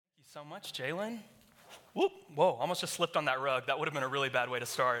so much, Jalen. Whoop, whoa, almost just slipped on that rug. That would have been a really bad way to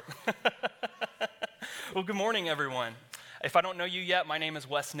start. Well, good morning, everyone. If I don't know you yet, my name is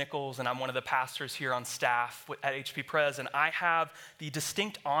Wes Nichols, and I'm one of the pastors here on staff at HP Pres, and I have the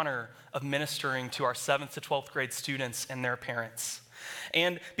distinct honor of ministering to our 7th to 12th grade students and their parents.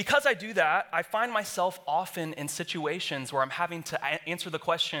 And because I do that, I find myself often in situations where I'm having to answer the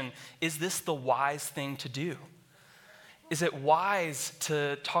question, is this the wise thing to do? Is it wise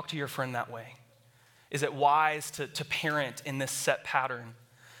to talk to your friend that way? Is it wise to parent in this set pattern?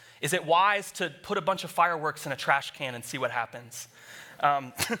 Is it wise to put a bunch of fireworks in a trash can and see what happens?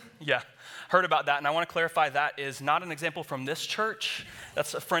 Yeah, heard about that. And I want to clarify that is not an example from this church.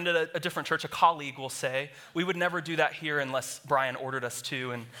 That's a friend at a different church, a colleague will say. We would never do that here unless Brian ordered us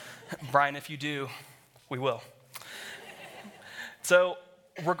to. And Brian, if you do, we will. So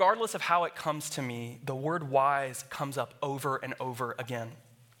regardless of how it comes to me, the word wise comes up over and over again.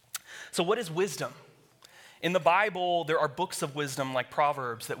 So what is wisdom? In the Bible, there are books of wisdom like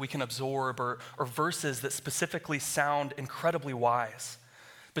Proverbs that we can absorb or verses that specifically sound incredibly wise.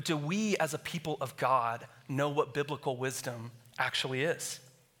 But do we as a people of God know what biblical wisdom actually is?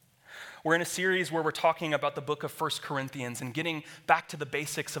 We're in a series where we're talking about the book of 1 Corinthians and getting back to the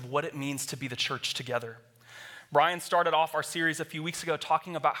basics of what it means to be the church together. Brian started off our series a few weeks ago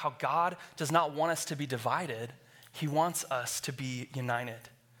talking about how God does not want us to be divided. He wants us to be united.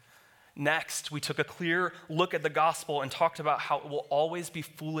 Next, we took a clear look at the gospel and talked about how it will always be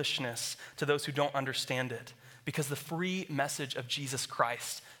foolishness to those who don't understand it, because the free message of Jesus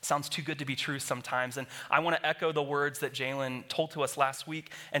Christ sounds too good to be true sometimes. And I want to echo the words that Jalen told to us last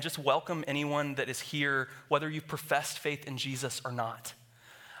week and just welcome anyone that is here, whether you've professed faith in Jesus or not.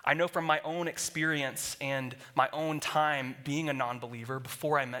 I know from my own experience and my own time being a non-believer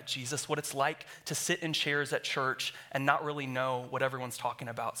before I met Jesus, what it's like to sit in chairs at church and not really know what everyone's talking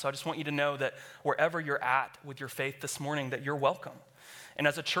about. So I just want you to know that wherever you're at with your faith this morning, that you're welcome. And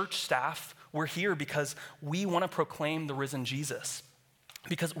as a church staff, we're here because we want to proclaim the risen Jesus,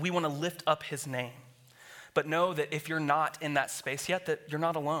 because we want to lift up his name. But know that if you're not in that space yet, that you're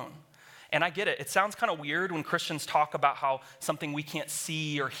not alone. And I get it. It sounds kind of weird when Christians talk about how something we can't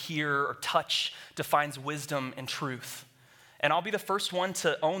see or hear or touch defines wisdom and truth. And I'll be the first one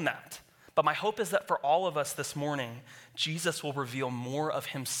to own that. But my hope is that for all of us this morning, Jesus will reveal more of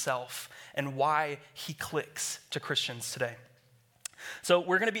himself and why he clicks to Christians today. So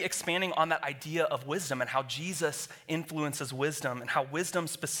we're going to be expanding on that idea of wisdom and how Jesus influences wisdom and how wisdom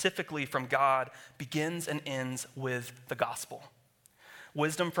specifically from God begins and ends with the gospel.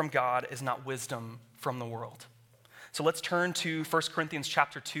 Wisdom from God is not wisdom from the world. So let's turn to 1 Corinthians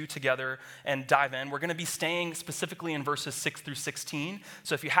chapter 2 together and dive in. We're going to be staying specifically in verses 6 through 16.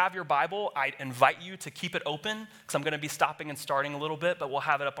 So if you have your Bible, I invite you to keep it open because I'm going to be stopping and starting a little bit, but we'll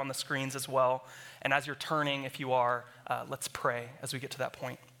have it up on the screens as well. And as you're turning, if you are, let's pray as we get to that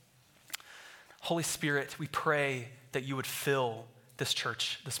point. Holy Spirit, we pray that you would fill this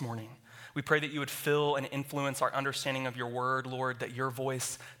church this morning. We pray that you would fill and influence our understanding of your word, Lord, that your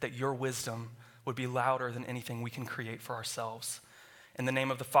voice, that your wisdom would be louder than anything we can create for ourselves. In the name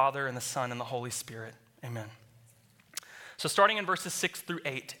of the Father, and the Son, and the Holy Spirit, amen. So starting in verses 6 through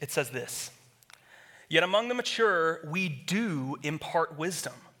 8, it says this: Yet among the mature, we do impart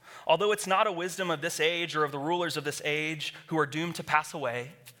wisdom, although it's not a wisdom of this age or of the rulers of this age who are doomed to pass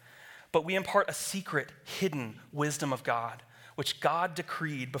away, but we impart a secret, hidden wisdom of God, which God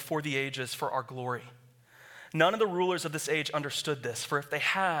decreed before the ages for our glory. None of the rulers of this age understood this, for if they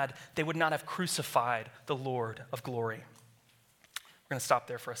had, they would not have crucified the Lord of glory. We're going to stop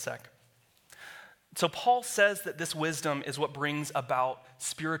there for a sec. So Paul says that this wisdom is what brings about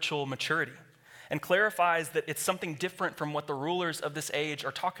spiritual maturity and clarifies that it's something different from what the rulers of this age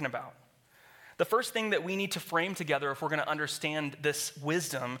are talking about. The first thing that we need to frame together if we're going to understand this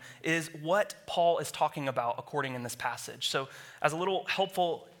wisdom is what Paul is talking about according in this passage. So as a little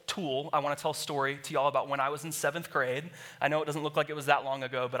helpful tool, I want to tell a story to y'all about when I was in 7th grade. I know it doesn't look like it was that long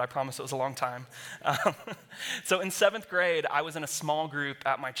ago, but I promise it was a long time. So in 7th grade, I was in a small group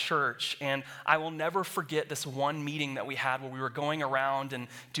at my church, and I will never forget this one meeting that we had where we were going around and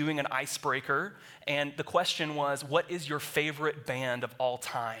doing an icebreaker, and the question was, what is your favorite band of all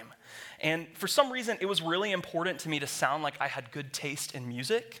time? And for some reason, it was really important to me to sound like I had good taste in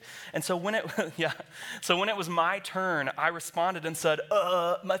music. And so when it was my turn, I responded and said,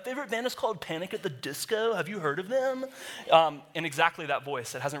 my favorite band is called Panic at the Disco. Have you heard of them? In exactly that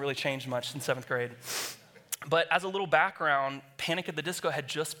voice. It hasn't really changed much since 7th grade. But as a little background, Panic at the Disco had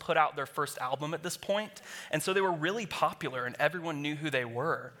just put out their first album at this point. And so they were really popular and everyone knew who they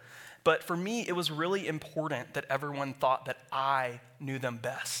were. But for me, it was really important that everyone thought that I knew them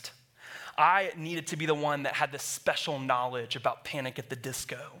best. I needed to be the one that had this special knowledge about Panic at the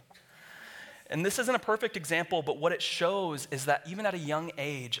Disco. And this isn't a perfect example, but what it shows is that even at a young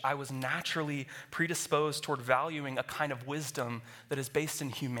age, I was naturally predisposed toward valuing a kind of wisdom that is based in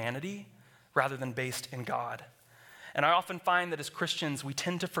humanity rather than based in God. And I often find that as Christians, we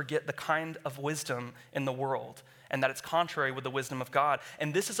tend to forget the kind of wisdom in the world and that it's contrary with the wisdom of God.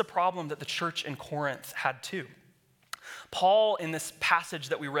 And this is a problem that the church in Corinth had too. Paul, in this passage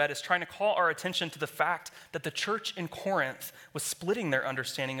that we read, is trying to call our attention to the fact that the church in Corinth was splitting their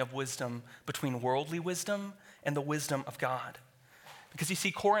understanding of wisdom between worldly wisdom and the wisdom of God. Because you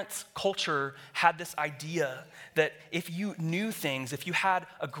see, Corinth's culture had this idea that if you knew things, if you had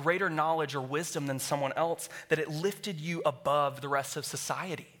a greater knowledge or wisdom than someone else, that it lifted you above the rest of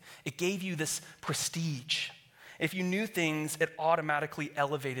society. It gave you this prestige. If you knew things, it automatically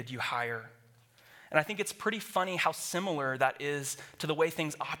elevated you higher. And I think it's pretty funny how similar that is to the way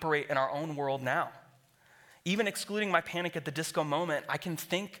things operate in our own world now. Even excluding my Panic at the Disco moment, I can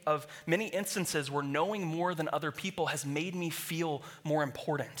think of many instances where knowing more than other people has made me feel more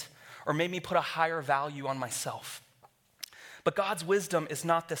important or made me put a higher value on myself. But God's wisdom is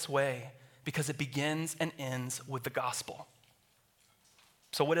not this way because it begins and ends with the gospel.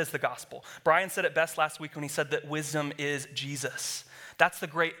 So what is the gospel? Brian said it best last week when he said that wisdom is Jesus. That's the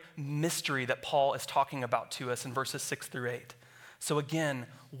great mystery that Paul is talking about to us in verses 6 through 8. So again,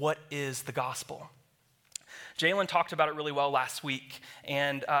 what is the gospel? Jalen talked about it really well last week.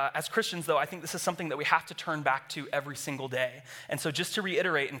 And as Christians, though, I think this is something that we have to turn back to every single day. And so just to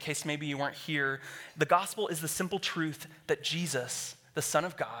reiterate, in case maybe you weren't here, the gospel is the simple truth that Jesus, the Son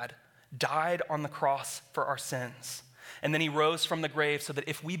of God, died on the cross for our sins. And then he rose from the grave so that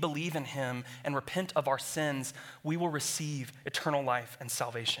if we believe in him and repent of our sins, we will receive eternal life and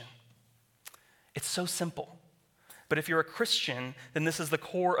salvation. It's so simple. But if you're a Christian, then this is the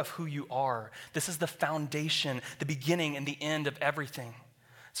core of who you are. This is the foundation, the beginning and the end of everything.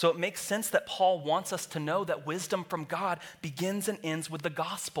 So it makes sense that Paul wants us to know that wisdom from God begins and ends with the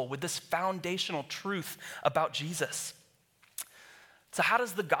gospel, with this foundational truth about Jesus. So how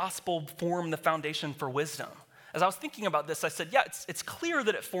does the gospel form the foundation for wisdom? As I was thinking about this, I said, yeah, it's clear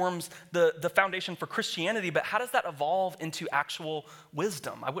that it forms the foundation for Christianity, but how does that evolve into actual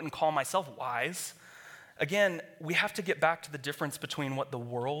wisdom? I wouldn't call myself wise. Again, we have to get back to the difference between what the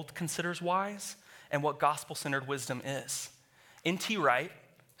world considers wise and what gospel-centered wisdom is. N.T. Wright,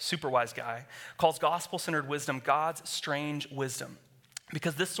 super wise guy, calls gospel-centered wisdom God's strange wisdom,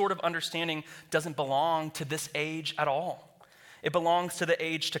 because this sort of understanding doesn't belong to this age at all. It belongs to the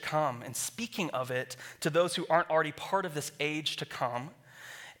age to come. And speaking of it to those who aren't already part of this age to come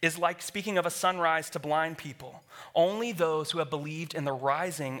is like speaking of a sunrise to blind people. Only those who have believed in the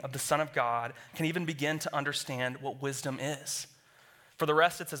rising of the Son of God can even begin to understand what wisdom is. For the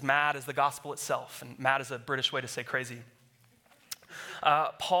rest, it's as mad as the gospel itself. And mad is a British way to say crazy.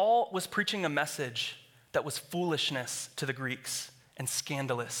 Paul was preaching a message that was foolishness to the Greeks and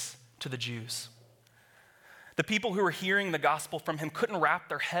scandalous to the Jews. The people who were hearing the gospel from him couldn't wrap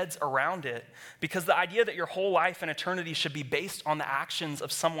their heads around it because the idea that your whole life and eternity should be based on the actions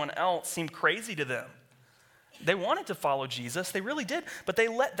of someone else seemed crazy to them. They wanted to follow Jesus, they really did, but they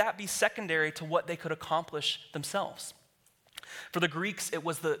let that be secondary to what they could accomplish themselves. For the Greeks, it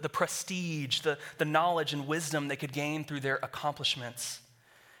was the prestige, the knowledge and wisdom they could gain through their accomplishments.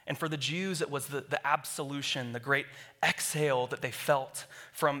 And for the Jews, it was the absolution, the great exhale that they felt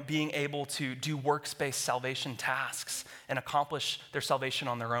from being able to do works-based salvation tasks and accomplish their salvation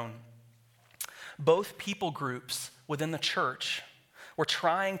on their own. Both people groups within the church were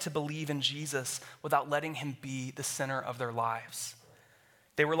trying to believe in Jesus without letting him be the center of their lives.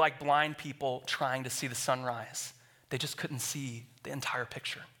 They were like blind people trying to see the sunrise. They just couldn't see the entire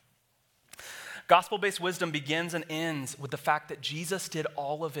picture. Gospel-based wisdom begins and ends with the fact that Jesus did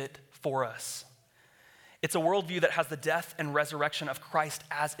all of it for us. It's a worldview that has the death and resurrection of Christ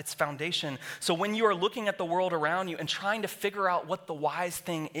as its foundation. So when you are looking at the world around you and trying to figure out what the wise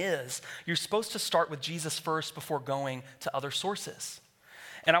thing is, you're supposed to start with Jesus first before going to other sources.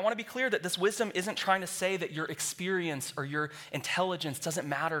 And I want to be clear that this wisdom isn't trying to say that your experience or your intelligence doesn't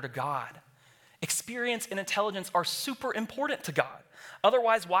matter to God. Experience and intelligence are super important to God.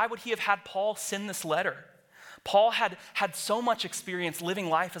 Otherwise, why would he have had Paul send this letter? Paul had so much experience living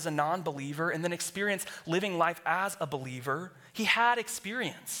life as a non-believer and then experience living life as a believer. He had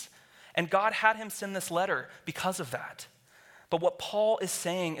experience, and God had him send this letter because of that. But what Paul is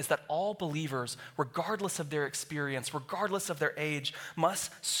saying is that all believers, regardless of their experience, regardless of their age,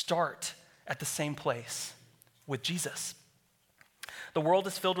 must start at the same place, with Jesus. The world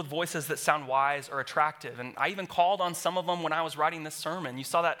is filled with voices that sound wise or attractive. And I even called on some of them when I was writing this sermon. You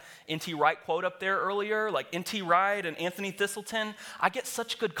saw that N.T. Wright quote up there earlier, like N.T. Wright and Anthony Thistleton. I get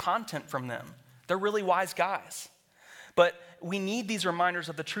such good content from them. They're really wise guys. But we need these reminders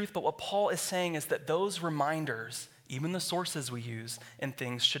of the truth. But what Paul is saying is that those reminders, even the sources we use in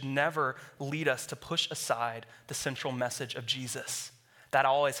things, should never lead us to push aside the central message of Jesus. That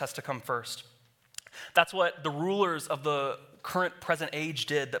always has to come first. That's what the rulers of the current present age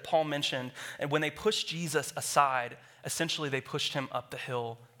did that Paul mentioned. And when they pushed Jesus aside, essentially they pushed him up the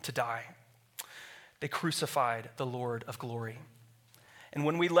hill to die. They crucified the Lord of glory. And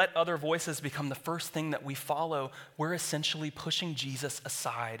when we let other voices become the first thing that we follow, we're essentially pushing Jesus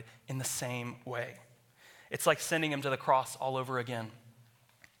aside in the same way. It's like sending him to the cross all over again.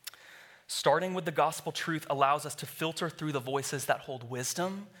 Starting with the gospel truth allows us to filter through the voices that hold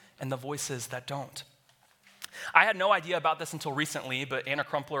wisdom and the voices that don't. I had no idea about this until recently, but Anna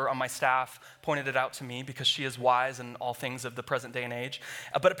Crumpler on my staff pointed it out to me because she is wise in all things of the present day and age.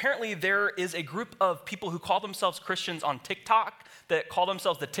 But apparently there is a group of people who call themselves Christians on TikTok that call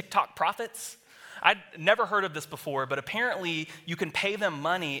themselves the TikTok prophets. I'd never heard of this before, but apparently you can pay them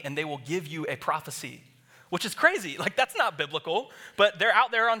money and they will give you a prophecy, which is crazy. Like, that's not biblical, but they're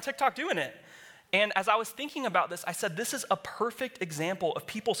out there on TikTok doing it. And as I was thinking about this, I said, this is a perfect example of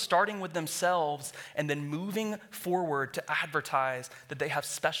people starting with themselves and then moving forward to advertise that they have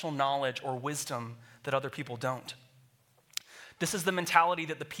special knowledge or wisdom that other people don't. This is the mentality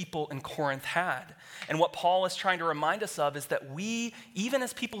that the people in Corinth had. And what Paul is trying to remind us of is that we, even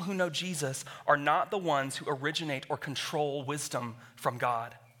as people who know Jesus, are not the ones who originate or control wisdom from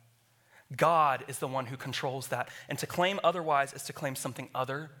God. God is the one who controls that. And to claim otherwise is to claim something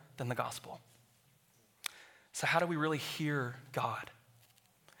other than the gospel. So how do we really hear God?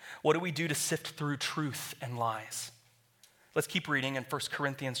 What do we do to sift through truth and lies? Let's keep reading in 1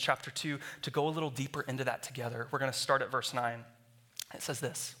 Corinthians chapter 2 to go a little deeper into that together. We're going to start at verse 9. It says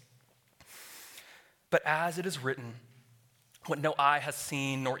this: "But as it is written, what no eye has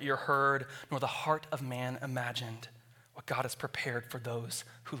seen, nor ear heard, nor the heart of man imagined, what God has prepared for those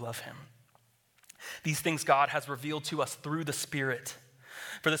who love him. These things God has revealed to us through the Spirit.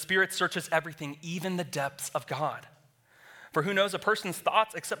 For the Spirit searches everything, even the depths of God. For who knows a person's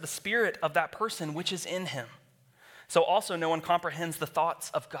thoughts except the spirit of that person which is in him? So also no one comprehends the thoughts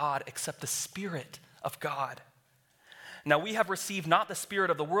of God except the Spirit of God. Now we have received not the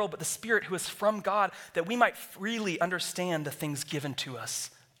spirit of the world, but the Spirit who is from God, that we might freely understand the things given to us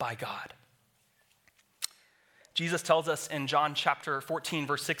by God." Jesus tells us in John chapter 14,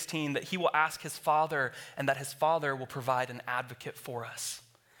 verse 16, that he will ask his Father and that his Father will provide an advocate for us.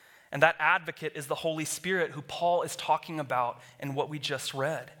 And that advocate is the Holy Spirit, who Paul is talking about in what we just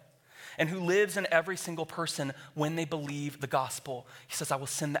read, and who lives in every single person when they believe the gospel. He says, "I will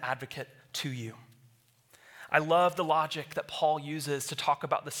send the advocate to you." I love the logic that Paul uses to talk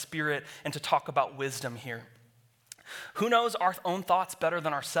about the Spirit and to talk about wisdom here. Who knows our own thoughts better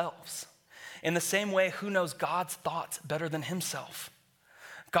than ourselves? In the same way, who knows God's thoughts better than himself?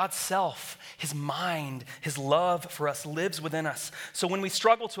 God's self, his mind, his love for us lives within us. So when we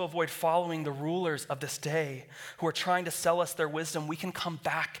struggle to avoid following the rulers of this day who are trying to sell us their wisdom, we can come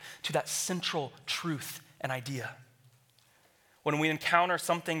back to that central truth and idea. When we encounter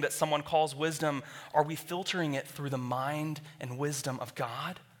something that someone calls wisdom, are we filtering it through the mind and wisdom of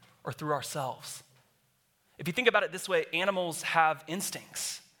God or through ourselves? If you think about it this way, animals have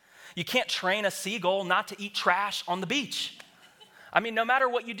instincts. You can't train a seagull not to eat trash on the beach. I mean, no matter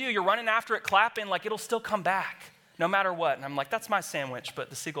what you do, you're running after it, clapping, like it'll still come back, no matter what. And I'm like, that's my sandwich, but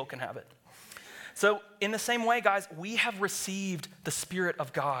the seagull can have it. So in the same way, guys, we have received the Spirit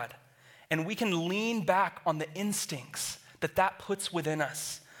of God, and we can lean back on the instincts that puts within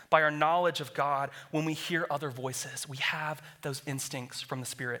us by our knowledge of God when we hear other voices. We have those instincts from the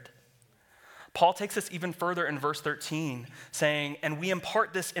Spirit. Paul takes us even further in verse 13, saying, "And we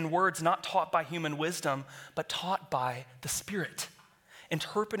impart this in words not taught by human wisdom, but taught by the Spirit,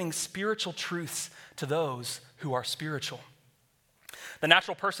 interpreting spiritual truths to those who are spiritual. The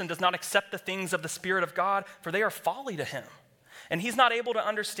natural person does not accept the things of the Spirit of God, for they are folly to him, and he's not able to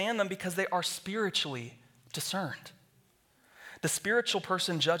understand them because they are spiritually discerned. The spiritual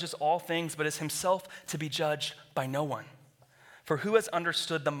person judges all things, but is himself to be judged by no one. For who has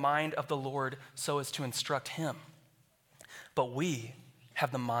understood the mind of the Lord so as to instruct him? But we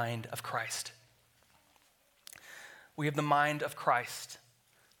have the mind of Christ." We have the mind of Christ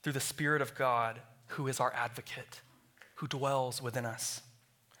through the Spirit of God, who is our advocate, who dwells within us.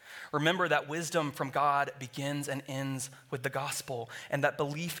 Remember that wisdom from God begins and ends with the gospel, and that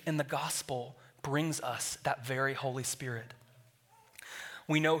belief in the gospel brings us that very Holy Spirit.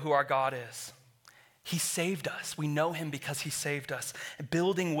 We know who our God is. He saved us. We know him because he saved us,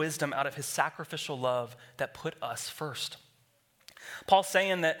 building wisdom out of his sacrificial love that put us first. Paul's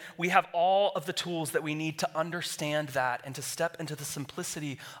saying that we have all of the tools that we need to understand that and to step into the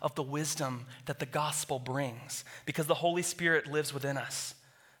simplicity of the wisdom that the gospel brings, because the Holy Spirit lives within us.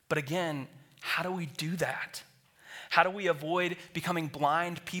 But again, how do we do that? How do we avoid becoming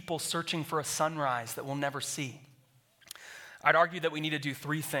blind people searching for a sunrise that we'll never see? I'd argue that we need to do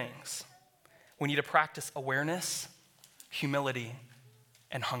three things. We need to practice awareness, humility,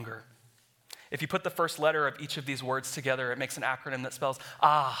 and hunger. If you put the first letter of each of these words together, it makes an acronym that spells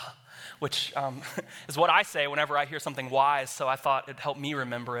which is what I say whenever I hear something wise, so I thought it'd help me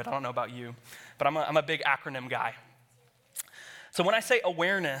remember it. I don't know about you, but I'm a big acronym guy. So when I say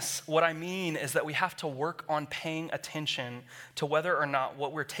awareness, what I mean is that we have to work on paying attention to whether or not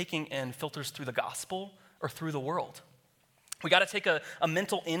what we're taking in filters through the gospel or through the world. We got to take a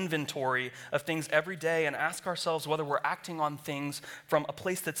mental inventory of things every day and ask ourselves whether we're acting on things from a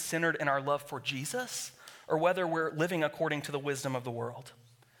place that's centered in our love for Jesus or whether we're living according to the wisdom of the world.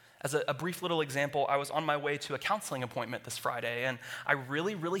 As a brief little example, I was on my way to a counseling appointment this Friday, and I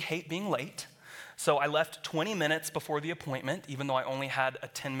really, really hate being late. So I left 20 minutes before the appointment, even though I only had a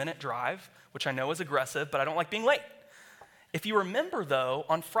 10-minute drive, which I know is aggressive, but I don't like being late. If you remember, though,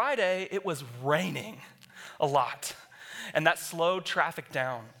 on Friday, it was raining a lot, and that slowed traffic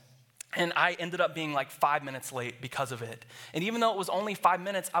down. And I ended up being like 5 minutes late because of it. And even though it was only 5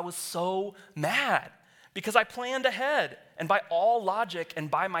 minutes, I was so mad because I planned ahead. And by all logic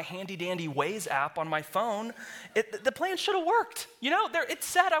and by my handy-dandy Waze app on my phone, the plan should have worked. You know, it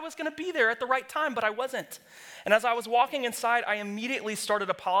said I was going to be there at the right time, but I wasn't. And as I was walking inside, I immediately started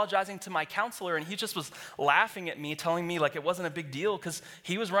apologizing to my counselor, and he just was laughing at me, telling me like it wasn't a big deal because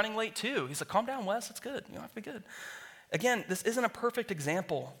he was running late too. He said, "Calm down, Wes, it's good. You don't have to be good." Again, this isn't a perfect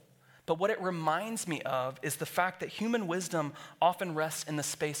example, but what it reminds me of is the fact that human wisdom often rests in the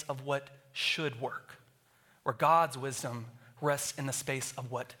space of what should work, where God's wisdom rests in the space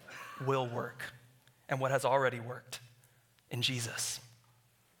of what will work and what has already worked in Jesus.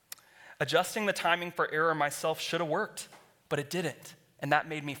 Adjusting the timing for error myself should have worked, but it didn't, and that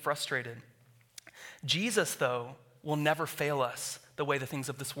made me frustrated. Jesus, though, will never fail us the way the things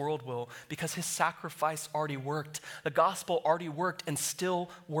of this world will, because his sacrifice already worked. The gospel already worked and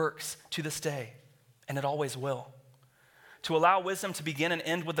still works to this day, and it always will. To allow wisdom to begin and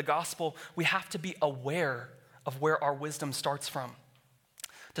end with the gospel, we have to be aware of where our wisdom starts from.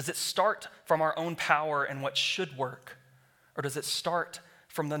 Does it start from our own power and what should work? Or does it start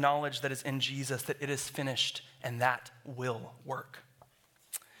from the knowledge that is in Jesus, that it is finished and that will work?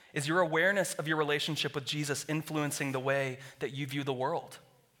 Is your awareness of your relationship with Jesus influencing the way that you view the world?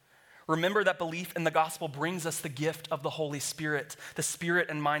 Remember that belief in the gospel brings us the gift of the Holy Spirit, the spirit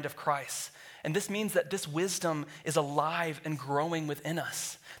and mind of Christ. And this means that this wisdom is alive and growing within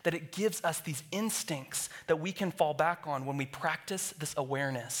us, that it gives us these instincts that we can fall back on when we practice this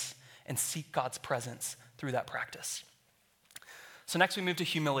awareness and seek God's presence through that practice. So next we move to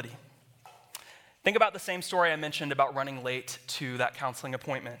humility. Think about the same story I mentioned about running late to that counseling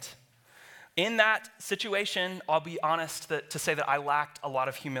appointment. In that situation, I'll be honest to say that I lacked a lot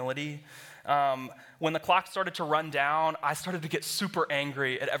of humility. When the clock started to run down, I started to get super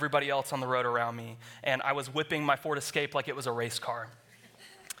angry at everybody else on the road around me, and I was whipping my Ford Escape like it was a race car.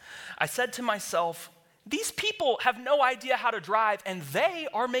 I said to myself, these people have no idea how to drive, and they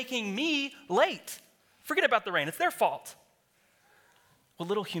are making me late. Forget about the rain, it's their fault. What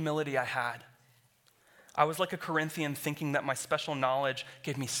little humility I had. I was like a Corinthian thinking that my special knowledge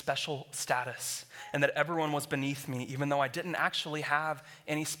gave me special status and that everyone was beneath me, even though I didn't actually have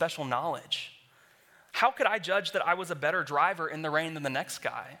any special knowledge. How could I judge that I was a better driver in the rain than the next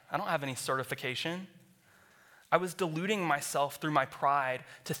guy? I don't have any certification. I was deluding myself through my pride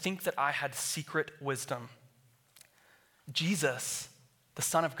to think that I had secret wisdom. Jesus, the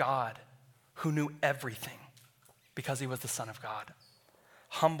Son of God, who knew everything because he was the Son of God,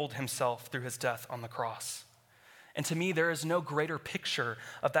 humbled himself through his death on the cross. And to me, there is no greater picture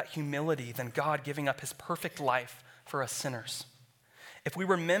of that humility than God giving up his perfect life for us sinners. If we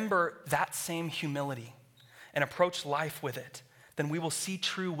remember that same humility and approach life with it, then we will see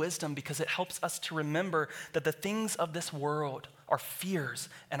true wisdom because it helps us to remember that the things of this world, our fears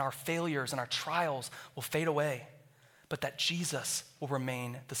and our failures and our trials will fade away, but that Jesus will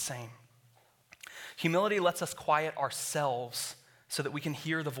remain the same. Humility lets us quiet ourselves so that we can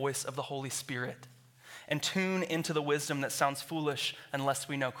hear the voice of the Holy Spirit and tune into the wisdom that sounds foolish unless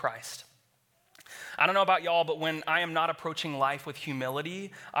we know Christ. I don't know about y'all, but when I am not approaching life with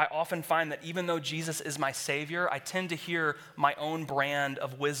humility, I often find that even though Jesus is my Savior, I tend to hear my own brand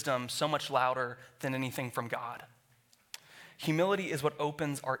of wisdom so much louder than anything from God. Humility is what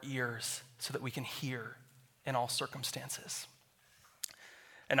opens our ears so that we can hear in all circumstances.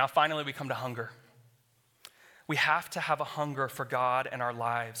 And now finally we come to hunger. We have to have a hunger for God in our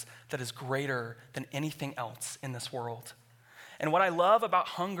lives that is greater than anything else in this world. And what I love about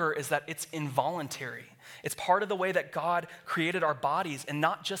hunger is that it's involuntary. It's part of the way that God created our bodies, and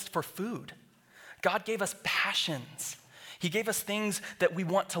not just for food. God gave us passions. He gave us things that we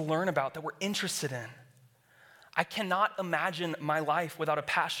want to learn about, that we're interested in. I cannot imagine my life without a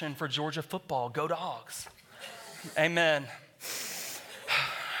passion for Georgia football. Go Dogs. Amen.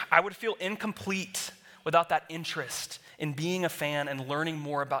 I would feel incomplete without that interest in being a fan and learning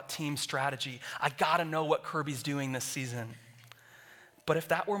more about team strategy. I gotta know what Kirby's doing this season. But if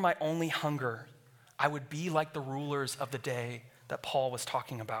that were my only hunger, I would be like the rulers of the day that Paul was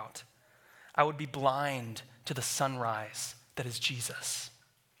talking about. I would be blind to the sunrise that is Jesus.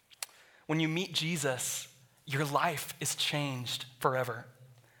 When you meet Jesus, your life is changed forever,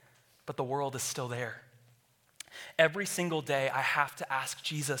 but the world is still there. Every single day, I have to ask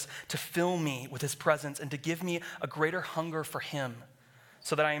Jesus to fill me with his presence and to give me a greater hunger for him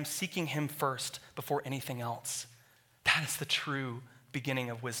so that I am seeking him first before anything else. That is the true beginning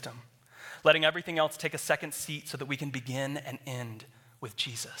of wisdom. Letting everything else take a second seat so that we can begin and end with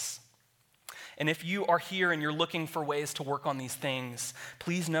Jesus. And if you are here and you're looking for ways to work on these things,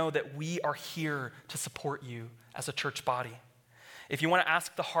 please know that we are here to support you as a church body. If you want to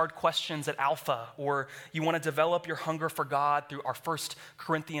ask the hard questions at Alpha, or you want to develop your hunger for God through our 1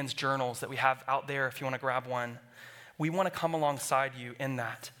 Corinthians journals that we have out there if you want to grab one, we want to come alongside you in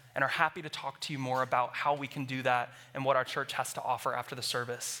that and are happy to talk to you more about how we can do that and what our church has to offer after the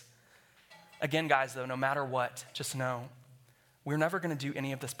service. Again, guys, though, no matter what, just know we're never going to do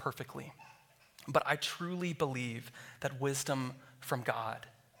any of this perfectly. But I truly believe that wisdom from God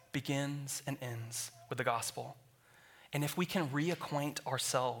begins and ends with the gospel. And if we can reacquaint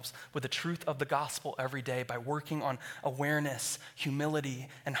ourselves with the truth of the gospel every day by working on awareness, humility,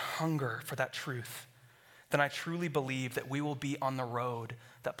 and hunger for that truth, then I truly believe that we will be on the road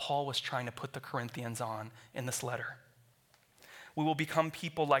that Paul was trying to put the Corinthians on in this letter. We will become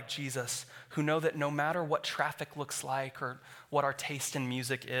people like Jesus who know that no matter what traffic looks like or what our taste in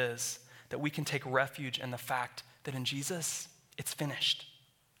music is, that we can take refuge in the fact that in Jesus, it's finished.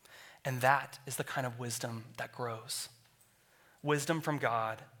 And that is the kind of wisdom that grows. Wisdom from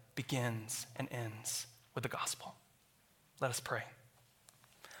God begins and ends with the gospel. Let us pray.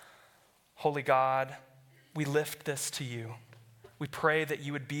 Holy God, we lift this to you. We pray that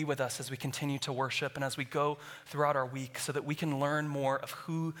you would be with us as we continue to worship and as we go throughout our week so that we can learn more of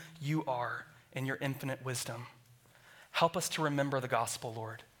who you are in your infinite wisdom. Help us to remember the gospel,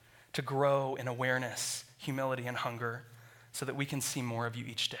 Lord, to grow in awareness, humility, and hunger so that we can see more of you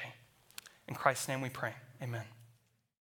each day. In Christ's name we pray, amen.